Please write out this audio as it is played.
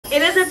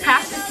It is a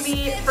pack with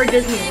me for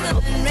Disney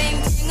World.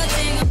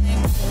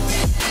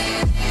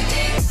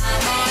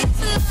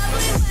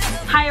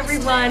 Hi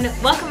everyone,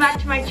 welcome back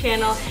to my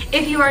channel.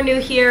 If you are new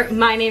here,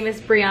 my name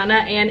is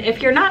Brianna, and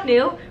if you're not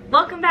new,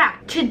 welcome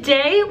back.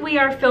 Today we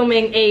are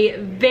filming a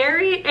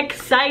very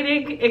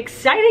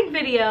exciting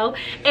video,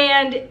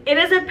 and it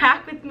is a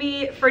pack with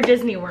me for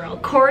Disney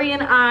World. Cory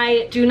and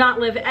I do not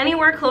live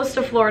anywhere close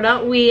to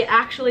Florida. We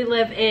actually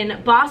live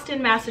in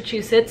Boston,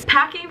 Massachusetts.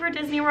 Packing for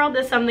Disney World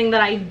is something that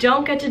I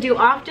don't get to do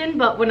often,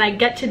 but when I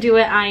get to do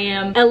it, I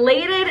am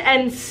elated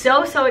and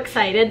so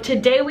excited.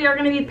 Today we are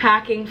going to be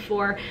packing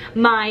for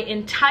my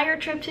entire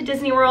trip to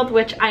Disney World,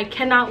 which I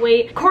cannot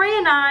wait. Cory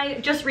and I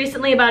just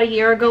recently, about a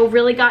year ago,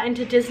 really got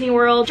into Disney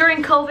World.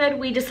 During COVID,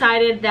 we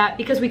decided that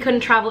because we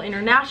couldn't travel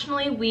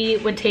internationally, we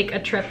would take a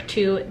trip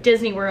to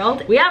Disney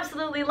World. We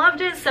absolutely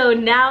loved it, so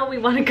now we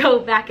want to go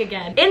back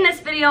again. In this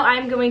video,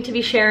 I'm going to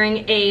be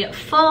sharing a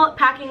full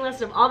packing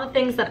list of all the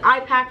things that I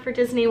pack for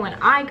Disney when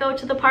I go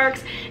to the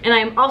parks, and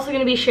I'm also going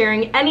to be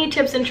sharing any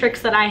tips and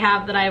tricks that I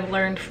have that I've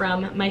learned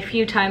from my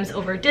few times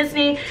over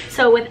Disney.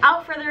 So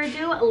without further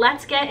ado,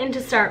 let's get into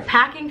start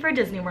packing for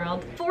Disney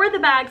World. For the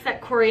bags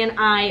that Cory and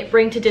I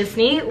bring to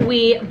Disney,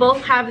 we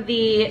both have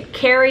the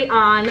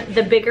carry-on,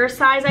 the bigger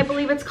size, I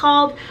believe it's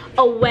called,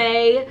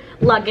 away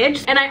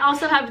luggage, and I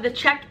also have the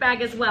checked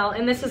bag as well,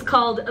 and this is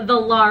called the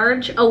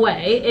large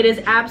away. It is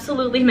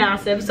absolutely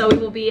massive, so we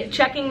will be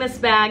checking this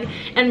bag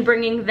and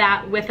bringing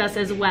that with us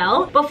as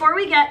well. Before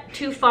we get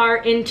too far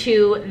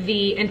into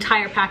the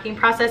entire packing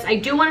process, I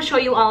do want to show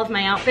you all of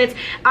my outfits.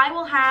 I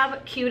will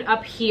have queued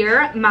up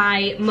here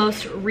my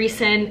most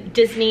recent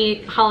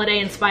Disney holiday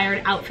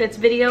inspired outfits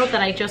video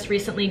that I just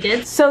recently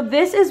did. So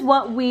this is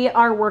what we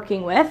are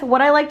working with.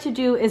 What I like to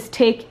do is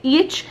take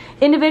each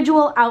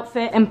individual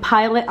outfit and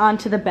pile it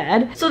onto the bed.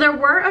 So there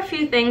were a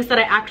few things that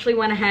I actually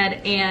went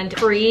ahead and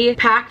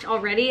pre-packed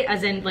already,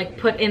 as in like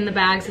put in the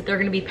bags that they're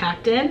gonna be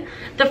packed in.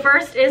 The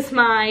first is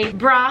my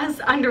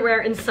bras, underwear,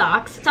 and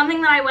socks. Something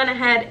that I went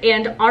ahead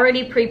and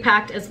already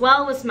pre-packed as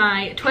well was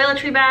my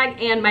toiletry bag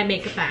and my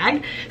makeup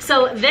bag.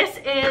 So this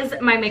is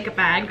my makeup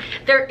bag.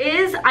 There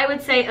is, I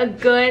would say, a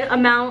good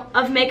amount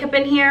of makeup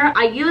in here.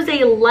 I use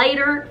a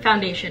lighter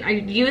foundation. I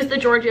use the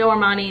Giorgio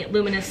Armani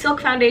Luminous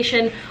Silk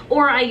Foundation,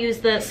 or I use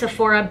the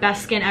Sephora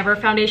Best Skin Ever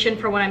Foundation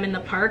for when I'm in the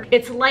park.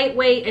 It's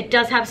lightweight, it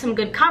does have some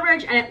good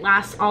coverage, and it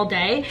lasts all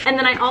day. And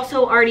then I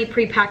also already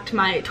pre-packed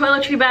my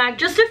toiletry bag.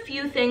 Just a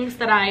few things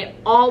that I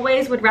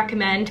always would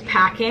recommend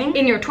packing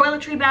in your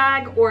toiletry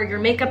bag or your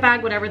makeup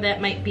bag, whatever that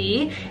might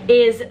be,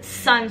 is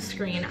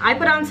sunscreen. I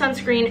put on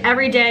sunscreen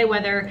every day,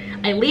 whether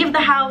I leave the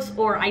house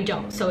or I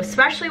don't. So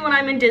especially when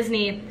I'm in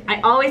Disney, I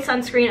always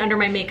sunscreen under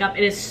my makeup.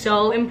 It is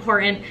so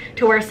important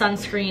to wear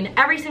sunscreen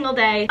every single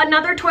day.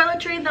 Another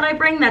toiletry that I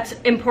bring that's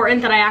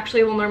important that I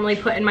actually will normally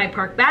put in my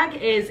park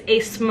bag is a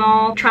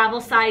small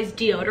travel size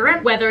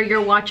deodorant. Whether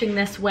you're watching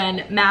this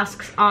when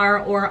masks are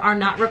or are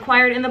not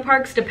required in the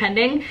parks,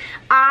 depending.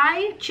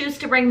 I choose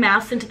to bring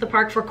masks into the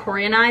park for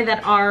Cory and I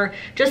that are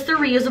just the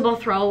reusable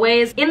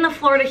throwaways. In the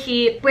Florida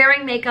heat,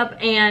 wearing makeup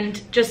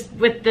and just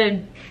with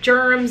the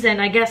germs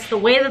and I guess the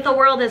way that the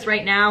world is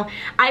right now,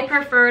 I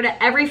prefer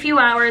to every few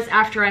hours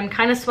after I'm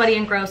kind of sweaty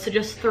and gross to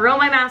just throw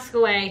my mask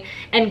away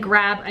and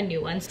grab a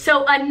new one.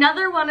 So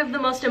another one of the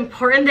most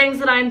important things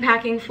that I'm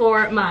packing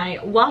for my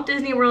Walt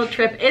Disney World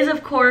trip is,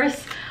 of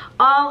course,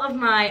 all of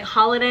my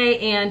holiday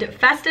and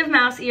festive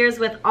mouse ears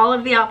with all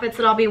of the outfits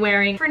that I'll be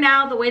wearing. For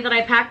now, the way that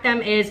I pack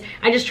them is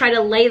I just try to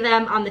lay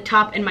them on the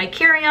top in my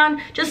carry-on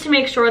just to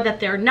make sure that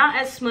they're not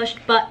as smushed,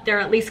 but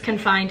they're at least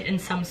confined in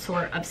some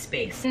sort of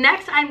space.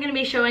 Next, I'm going to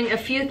be showing a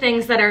few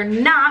things that are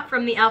not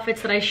from the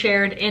outfits that I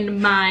shared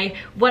in my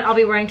what I'll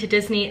be wearing to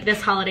Disney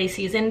this holiday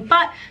season,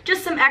 but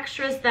just some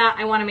extras that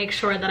I want to make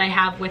sure that I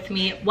have with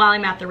me while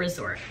I'm at the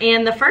resort.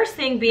 And the first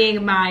thing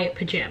being my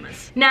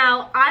pajamas.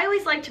 Now, I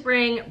always like to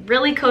bring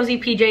really cozy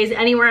PJs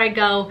anywhere I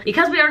go.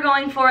 Because we are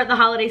going for the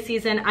holiday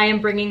season, I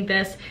am bringing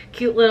this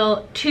cute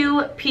little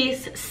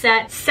two-piece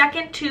set,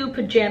 second to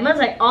pajamas.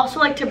 I also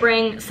like to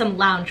bring some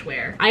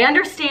loungewear. I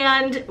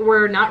understand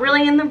we're not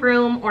really in the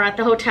room or at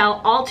the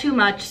hotel all too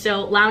much,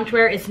 so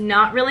loungewear is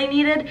not really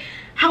needed.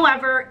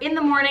 However, in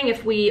the morning,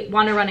 if we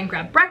want to run and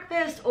grab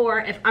breakfast, or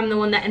if I'm the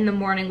one that in the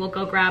morning will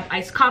go grab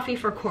iced coffee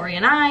for Cory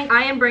and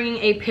I am bringing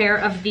a pair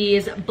of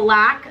these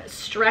black,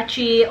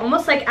 stretchy,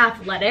 almost like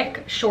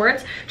athletic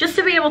shorts, just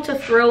to be able to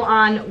throw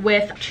on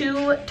with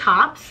two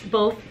tops,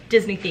 both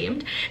Disney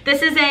themed.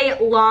 This is a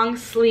long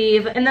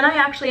sleeve, and then I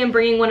actually am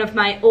bringing one of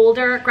my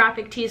older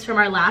graphic tees from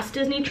our last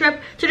Disney trip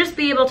to just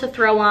be able to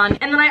throw on.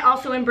 And then I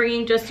also am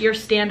bringing just your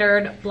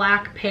standard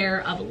black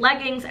pair of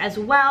leggings as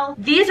well.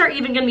 These are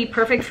even gonna be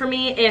perfect for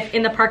me if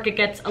in the park it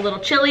gets a little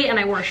chilly and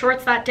I wore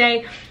shorts that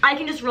day. I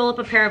can just roll up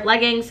a pair of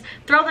leggings,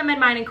 throw them in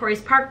mine and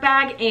Cory's park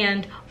bag,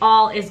 and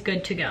all is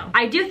good to go.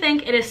 I do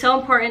think it is so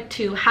important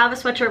to have a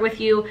sweatshirt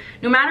with you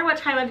no matter what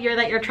time of year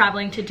that you're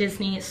traveling to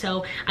Disney,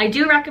 so I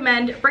do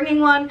recommend bringing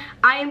one.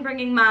 I am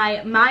bringing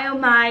my My Oh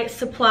My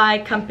Supply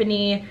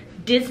Company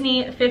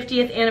Disney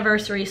 50th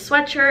anniversary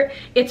sweatshirt.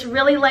 It's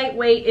really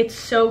lightweight, it's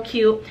so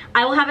cute.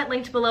 I will have it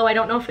linked below. I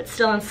don't know if it's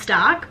still in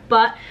stock,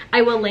 but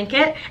I will link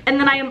it. And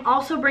then I am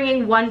also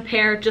bringing one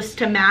pair just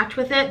to match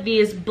with it,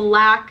 these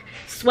black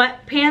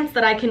sweatpants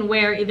that I can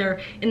wear either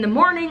in the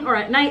morning or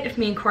at night if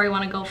me and Cory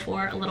want to go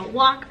for a little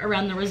walk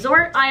around the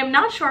resort. I am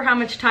not sure how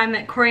much time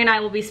that Cory and I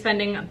will be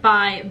spending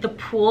by the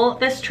pool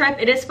this trip.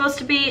 It is supposed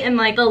to be in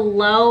like the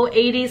low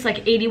 80s,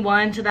 like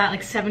 81 to that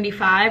like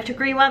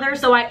 75-degree weather.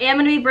 So I am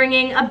going to be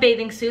bringing a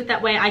bathing suit.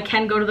 That way I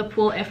can go to the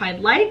pool if I'd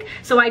like.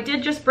 So I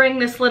did just bring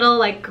this little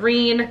like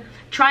green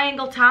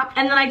triangle top,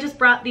 and then I just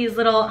brought these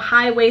little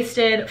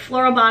high-waisted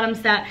floral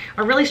bottoms that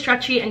are really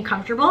stretchy and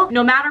comfortable.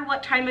 No matter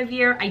what time of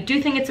year, I do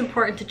think it's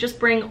important to just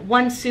bring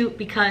one suit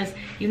because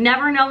you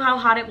never know how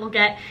hot it will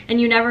get,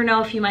 and you never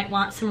know if you might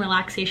want some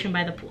relaxation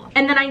by the pool.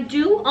 And then I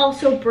do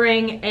also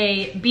bring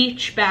a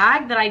beach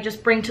bag that I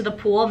just bring to the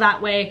pool.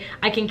 That way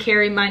I can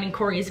carry mine and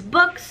Cory's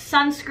books,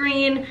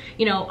 sunscreen,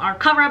 you know, our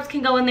cover-ups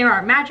can go in there,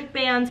 our magic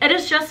bands. It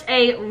is just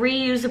a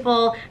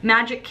reusable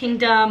Magic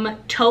Kingdom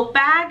tote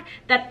bag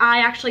that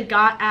I actually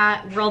got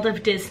at World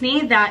of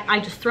Disney that I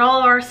just throw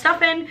all our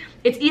stuff in.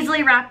 It's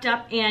easily wrapped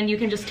up and you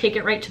can just take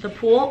it right to the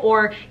pool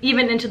or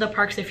even into the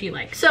parks if you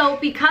like. So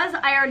because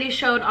I already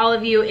showed all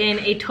of you in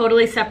a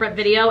totally separate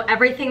video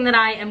everything that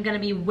I am going to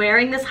be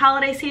wearing this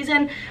holiday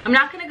season, I'm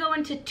not going to go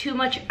into too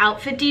much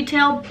outfit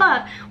detail,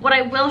 but what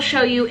I will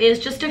show you is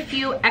just a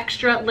few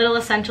extra little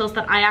essentials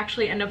that I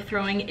actually end up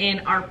throwing in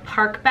our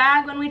park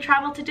bag when we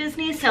travel to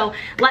Disney. So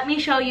let me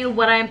show you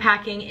what I am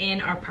packing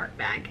in our park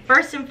bag.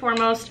 First and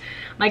foremost,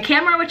 my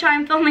camera, which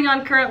I'm filming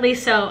on currently,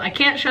 so I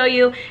can't show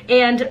you,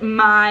 and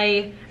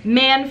my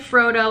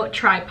Manfrotto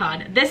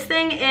tripod. This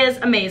thing is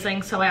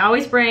amazing, so I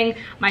always bring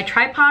my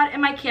tripod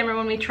and my camera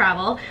when we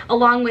travel,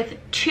 along with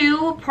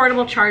 2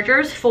 portable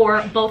chargers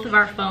for both of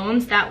our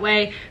phones. That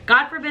way,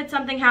 God forbid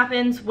something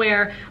happens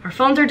where our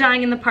phones are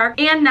dying in the park.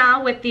 And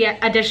now with the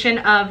addition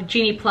of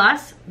Genie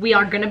Plus, we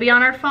are going to be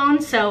on our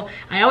phones, so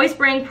I always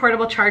bring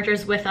portable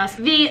chargers with us.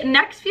 The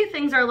next few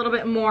things are a little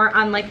bit more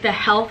on like the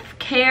health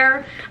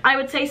care, I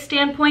would say,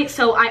 standpoint.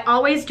 So I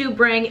always do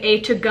bring a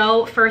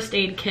to-go first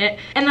aid kit,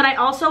 and then I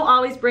also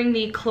always bring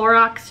the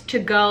Clorox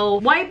to-go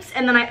wipes,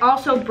 and then I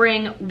also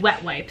bring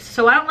wet wipes.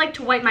 So I don't like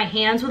to wipe my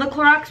hands with a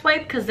Clorox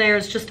wipe because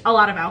there's just a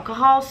lot of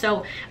alcohol,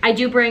 so I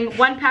do bring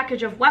 1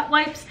 package of wet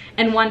wipes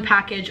and 1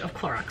 package of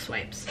Clorox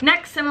wipes.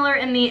 Next, similar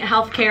in the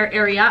healthcare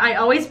area, I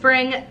always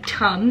bring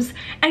Tums,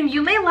 and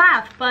you may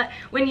laugh, but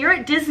when you're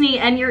at Disney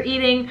and you're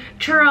eating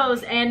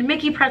churros and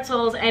Mickey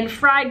pretzels and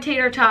fried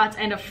tater tots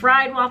and a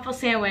fried waffle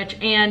sandwich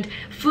and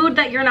food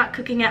that you're not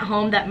cooking at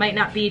home that might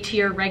not be to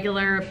your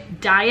regular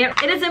diet,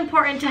 it is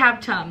important to have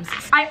Tums.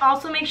 I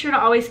also make sure to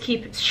always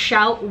keep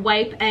Shout,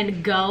 Wipe,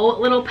 and Go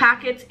little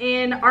packets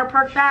in our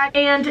park bag.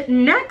 And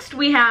next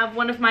we have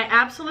one of my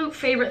absolute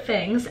favorite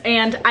things,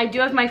 and I do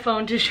have my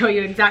phone to show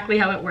you exactly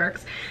how it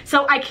works.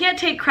 So I can't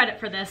take credit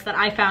for this, that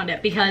I found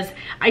it, because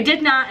I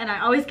did not, and I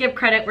always give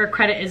credit where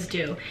credit is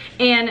due.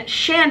 And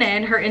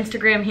Shannon, her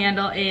Instagram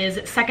handle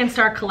is Second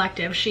Star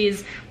Collective.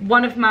 She's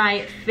one of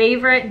my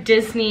favorite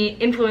Disney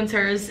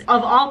influencers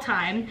of all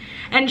time,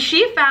 and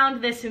she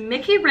found this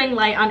Mickey ring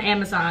light on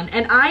Amazon,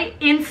 and I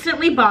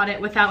instantly bought it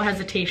without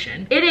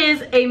hesitation. It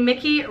is a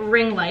Mickey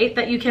ring light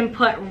that you can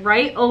put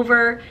right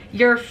over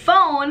your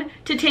phone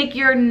to take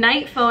your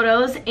night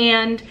photos,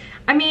 and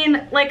I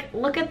mean, like,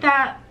 look at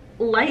that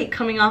light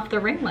coming off the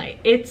ring light.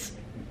 It's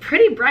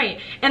pretty bright,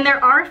 and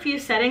there are a few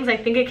settings. I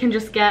think it can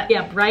just get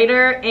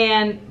brighter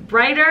and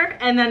brighter,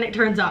 and then it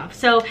turns off.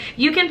 So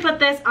you can put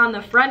this on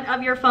the front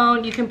of your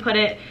phone. You can put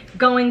it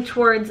going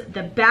towards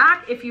the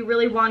back if you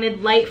really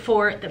wanted light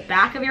for the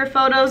back of your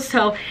photos.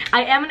 So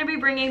I am going to be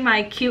bringing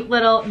my cute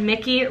little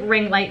Mickey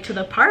ring light to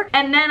the park,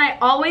 and then I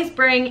always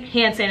bring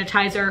hand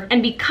sanitizer.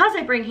 And because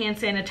I bring hand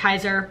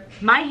sanitizer,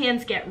 my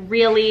hands get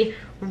really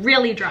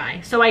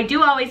dry. So I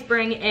do always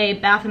bring a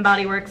Bath &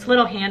 Body Works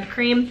little hand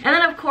cream. And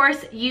then of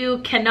course you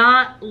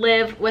cannot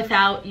live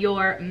without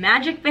your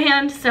magic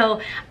band.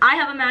 So I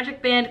have a magic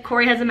band,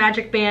 Cory has a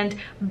magic band,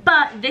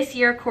 but this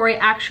year Cory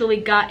actually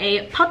got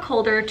a puck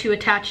holder to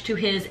attach to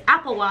his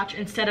Apple Watch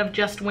instead of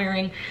just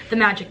wearing the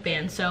magic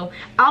band. So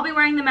I'll be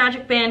wearing the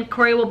magic band,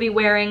 Cory will be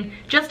wearing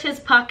just his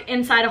puck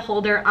inside a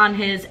holder on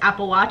his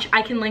Apple Watch.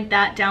 I can link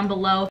that down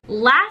below.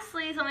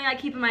 Lastly, something I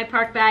keep in my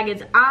park bag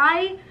is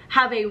I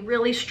have a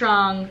really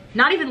strong,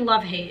 not even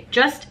love-hate,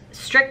 just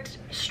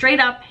straight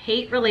up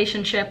hate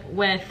relationship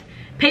with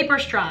paper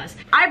straws.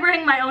 I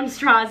bring my own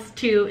straws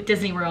to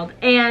Disney World,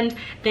 and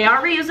they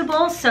are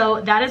reusable,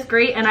 so that is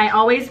great, and I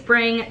always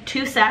bring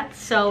 2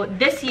 sets. So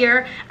this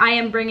year I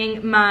am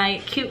bringing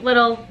my cute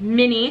little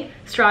mini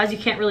straws. You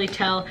can't really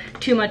tell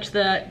too much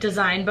the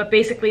design, but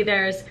basically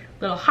there's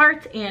little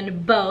hearts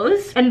and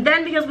bows. And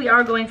then because we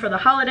are going for the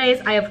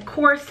holidays, I of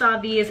course saw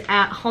these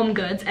at Home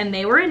Goods and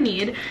they were in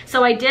need.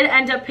 So I did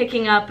end up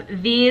picking up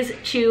these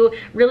two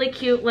really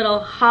cute little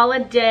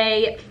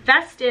holiday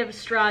festive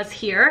straws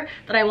here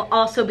that I will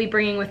also be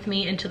bringing with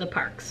me into the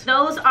parks.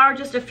 Those are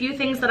just a few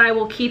things that I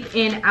will keep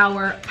in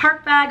our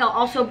park bag. I'll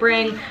also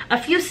bring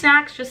a few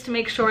snacks just to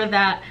make sure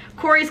that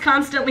Cory's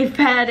constantly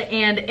fed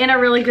and in a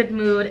really good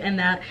mood, and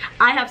that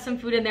I have some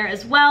food in there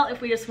as well if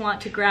we just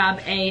want to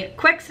grab a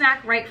quick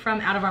snack right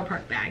from out of our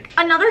park bag.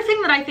 Another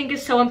thing that I think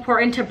is so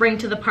important to bring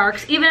to the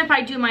parks, even if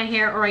I do my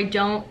hair or I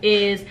don't,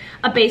 is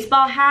a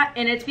baseball hat.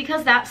 And it's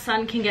because that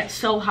sun can get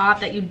so hot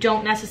that you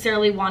don't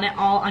necessarily want it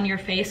all on your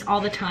face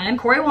all the time.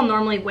 Cory will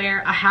normally wear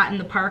a hat in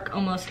the park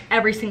almost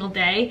every single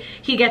day.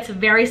 He gets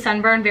very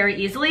sunburned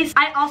very easily.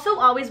 I also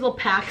always will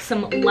pack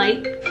some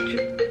light...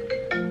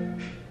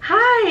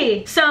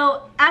 Hi!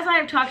 So, as I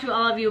have talked to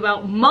all of you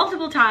about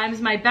multiple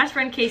times, my best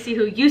friend Casey,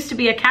 who used to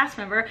be a cast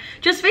member,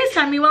 just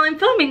FaceTimed me while I'm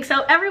filming.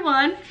 So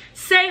everyone,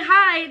 say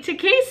hi to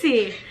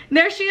Casey.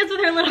 There she is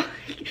with her little...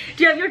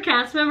 Do you have your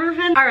cast member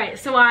pin? Alright,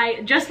 so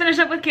I just finished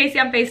up with Casey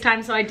on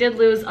FaceTime, so I did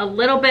lose a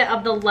little bit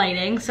of the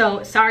lighting.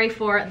 So sorry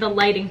for the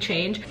lighting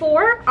change.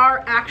 For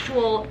our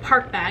actual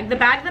park bag, the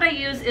bag that I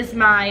use is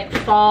my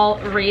Fall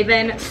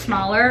Raven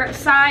smaller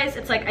size.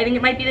 It's like, I think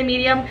it might be the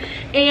medium.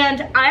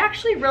 And I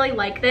actually really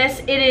like this.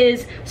 It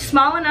is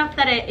small enough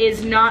that it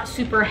is not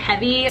super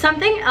heavy.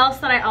 Something else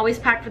that I always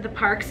pack for the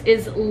parks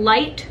is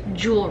light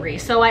jewelry.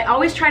 So I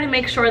always try to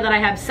make sure that I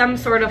have some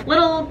sort of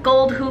little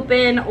gold hoop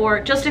in or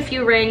just a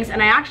few rings.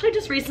 And I actually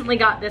just recently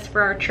got this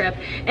for our trip,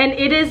 and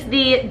it is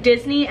the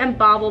Disney and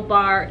Bauble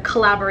Bar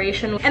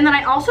collaboration. And then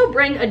I also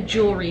bring a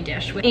jewelry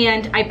dish,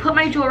 and I put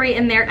my jewelry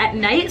in there at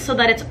night so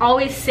that it's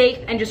always safe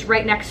and just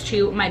right next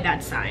to my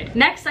bedside.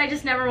 Next, I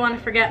just never want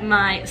to forget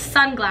my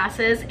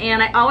sunglasses,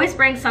 and I always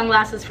bring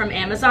sunglasses from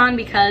Amazon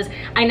because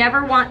I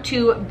never want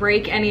to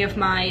break any of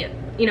my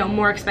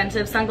more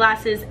expensive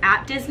sunglasses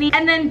at Disney.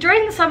 And then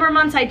during the summer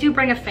months, I do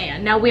bring a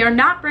fan. Now, we are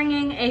not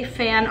bringing a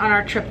fan on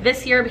our trip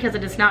this year because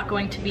it is not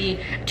going to be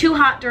too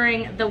hot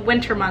during the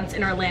winter months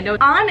in Orlando.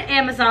 On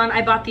Amazon,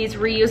 I bought these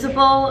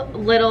reusable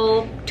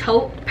little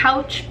tote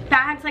pouch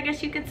bags, I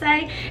guess you could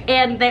say,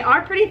 and they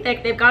are pretty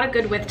thick. They've got a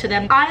good width to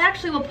them. I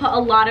actually will put a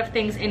lot of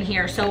things in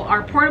here. So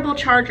our portable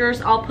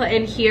chargers, I'll put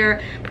in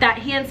here, that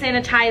hand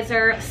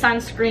sanitizer,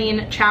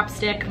 sunscreen,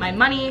 chapstick, my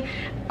money,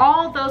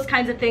 all those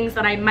kinds of things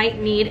that I might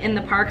need in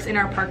the parks in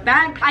our park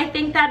bag. I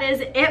think that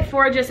is it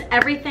for just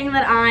everything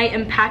that I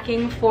am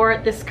packing for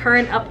this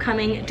current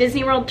upcoming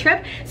Disney World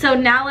trip. So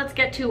now let's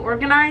get to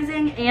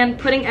organizing and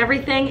putting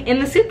everything in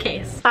the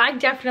suitcase. I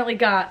definitely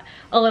got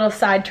a little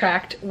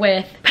sidetracked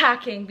with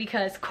packing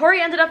because Cory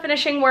ended up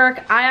finishing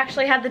work. I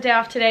actually had the day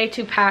off today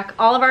to pack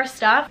all of our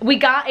stuff. We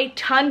got a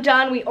ton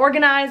done. We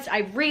organized,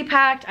 I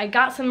repacked, I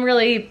got some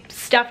really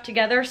stuff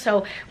together.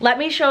 So let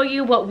me show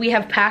you what we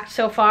have packed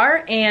so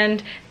far,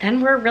 and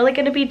then we're really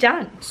gonna be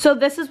done. So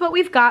this is what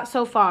we've got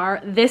so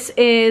far. This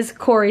is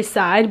Cory's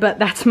side, but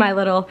that's my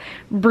little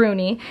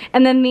Bruni.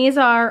 And then these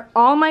are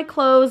all my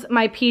clothes,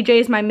 my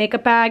PJs, my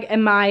makeup bag,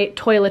 and my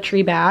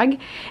toiletry bag.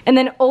 And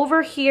then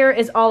over here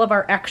is all of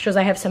our extras.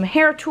 I have some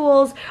hair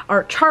tools,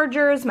 our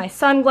chargers, my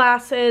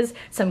sunglasses,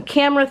 some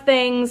camera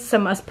things,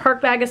 some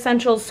park bag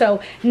essentials. So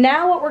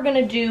now what we're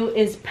gonna do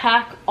is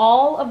pack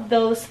all of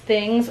those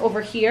things over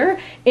here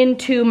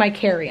into my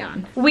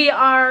carry-on. We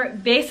are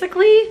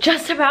basically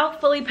just about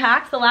fully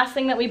packed. The last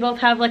thing that we both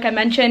have, like I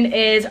mentioned,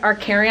 is our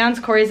carry-ons.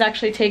 Cory's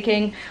actually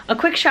taking a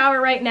quick shower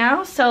right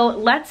now, so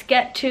let's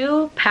get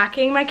to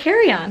packing my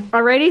carry-on.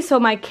 Alrighty, so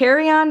my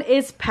carry-on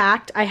is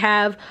packed. I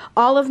have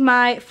all of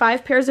my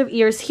 5 pairs of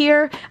ears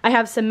here. I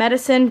have some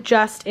medicine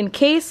just in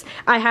case.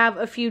 I have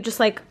a few just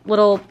like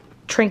little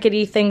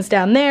trinkety things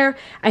down there.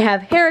 I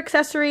have hair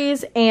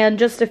accessories and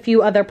just a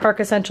few other park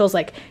essentials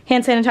like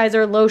hand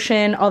sanitizer,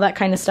 lotion, all that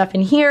kind of stuff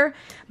in here.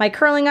 My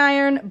curling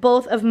iron,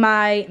 both of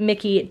my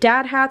Mickey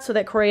dad hats so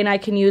that Cory and I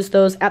can use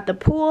those at the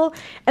pool,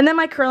 and then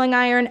my curling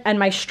iron and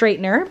my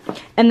straightener,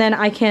 and then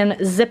I can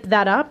zip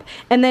that up.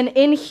 And then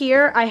in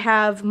here I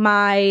have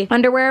my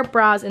underwear,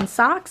 bras, and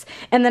socks,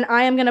 and then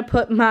I am gonna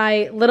put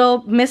my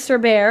little Mr.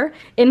 Bear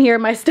in here,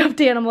 my stuffed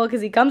animal,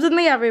 because he comes with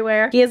me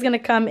everywhere. He is gonna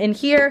come in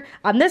here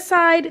on this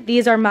side.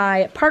 These are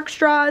my park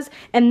straws,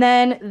 and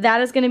then that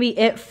is gonna be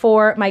it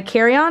for my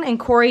carry-on, and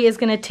Cory is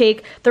gonna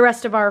take the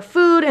rest of our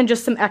food and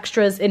just some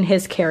extras in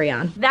his carry-on.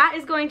 That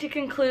is going to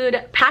conclude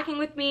packing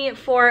with me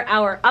for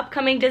our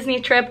upcoming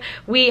Disney trip.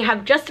 We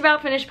have just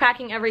about finished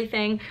packing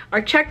everything.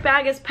 Our check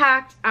bag is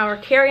packed, our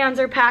carry-ons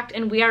are packed,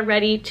 and we are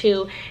ready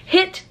to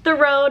hit the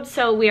road.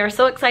 So we are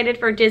so excited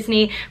for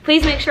Disney.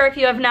 Please make sure, if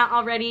you have not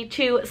already,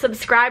 to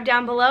subscribe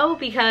down below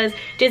because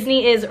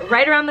Disney is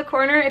right around the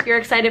corner if you're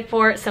excited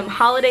for some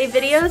holiday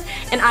videos,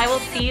 and I will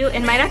see you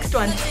in my next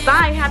one.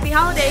 Bye, happy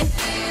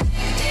holidays.